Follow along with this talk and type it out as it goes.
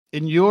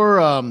in your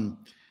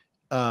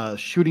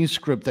shooting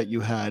script that you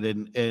had,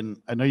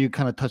 and I know you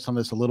kind of touched on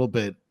this a little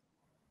bit,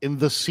 in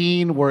the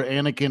scene where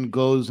Anakin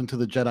goes into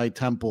the Jedi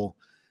Temple,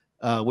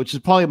 which is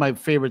probably my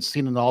favorite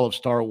scene in all of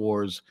Star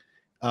Wars.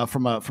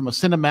 From a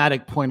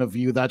cinematic point of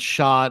view, that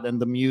shot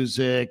and the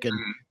music and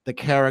the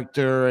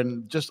character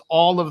and just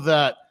all of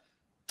that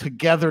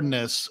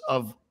togetherness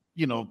of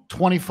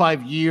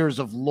 25 years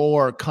of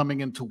lore coming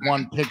into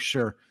one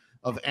picture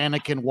of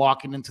Anakin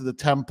walking into the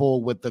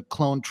temple with the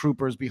clone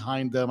troopers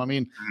behind them. I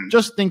mean,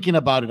 just thinking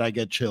about it, I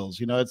get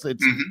chills.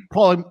 It's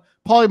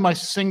probably my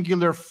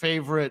singular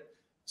favorite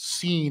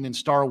scene in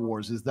Star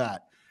Wars is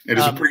that. It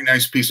is a pretty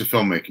nice piece of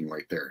filmmaking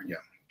right there. Yeah.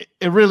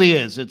 It really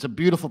is. It's a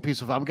beautiful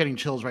piece of. I'm getting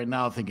chills right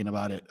now thinking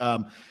about it.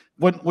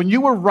 When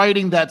you were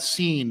writing that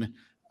scene,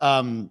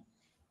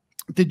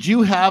 did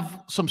you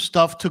have some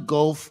stuff to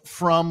go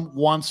from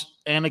once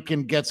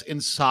Anakin gets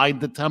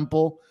inside the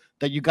temple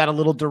that you got a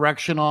little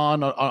direction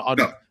on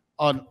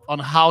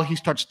how he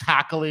starts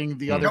tackling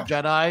the other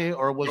Jedi,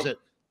 or was it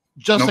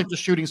just like the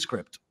shooting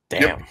script?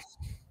 Damn,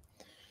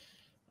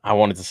 I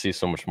wanted to see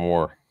so much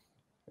more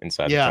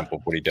inside the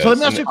temple. What he does. So let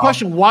me ask you a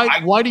question: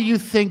 Why do you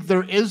think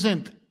there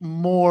isn't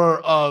more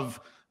of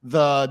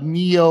the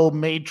Neo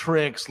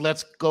Matrix?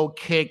 Let's go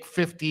kick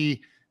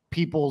 50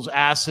 people's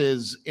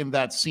asses in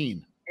that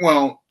scene.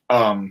 Well,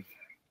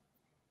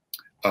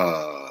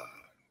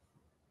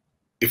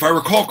 if I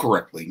recall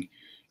correctly,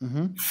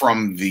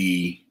 from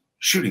the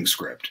shooting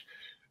script,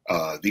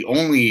 the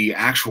only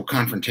actual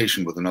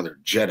confrontation with another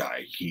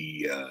Jedi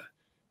he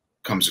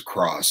comes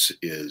across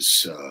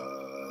is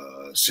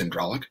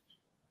Syndralik,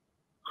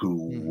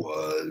 who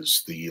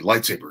was the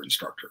lightsaber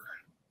instructor.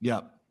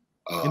 Yeah.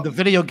 In the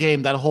video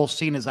game, that whole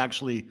scene is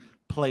actually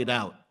played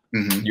out.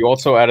 You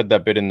also added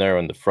that bit in there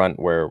on the front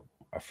where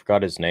I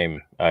forgot his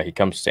name. He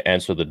comes to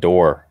answer the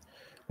door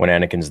when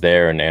Anakin's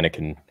there, and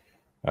Anakin,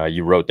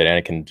 you wrote that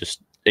Anakin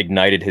just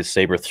ignited his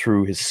saber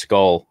through his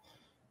skull,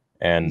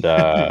 and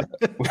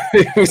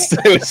it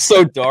was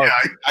so dark.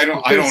 Yeah, I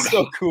don't.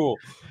 So cool.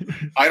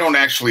 I don't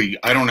actually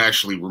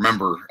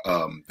remember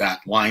that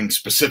line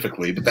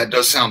specifically, but that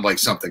does sound like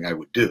something I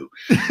would do.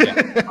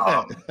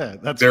 Yeah.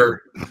 That's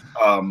there.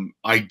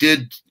 I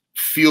did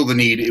feel the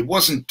need. It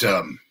wasn't.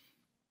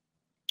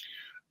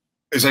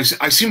 As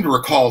I seem to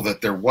recall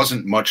that there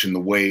wasn't much in the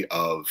way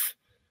of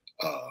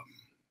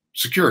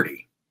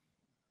security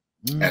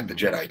at the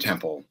Jedi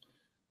Temple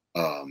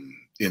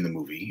in the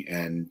movie,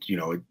 and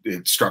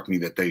it struck me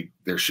that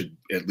there should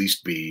at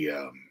least be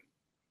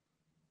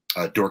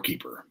a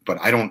doorkeeper. But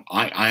I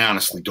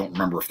honestly don't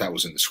remember if that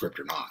was in the script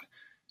or not.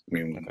 I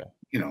mean,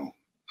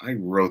 I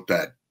wrote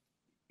that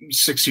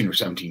 16 or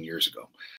 17 years ago.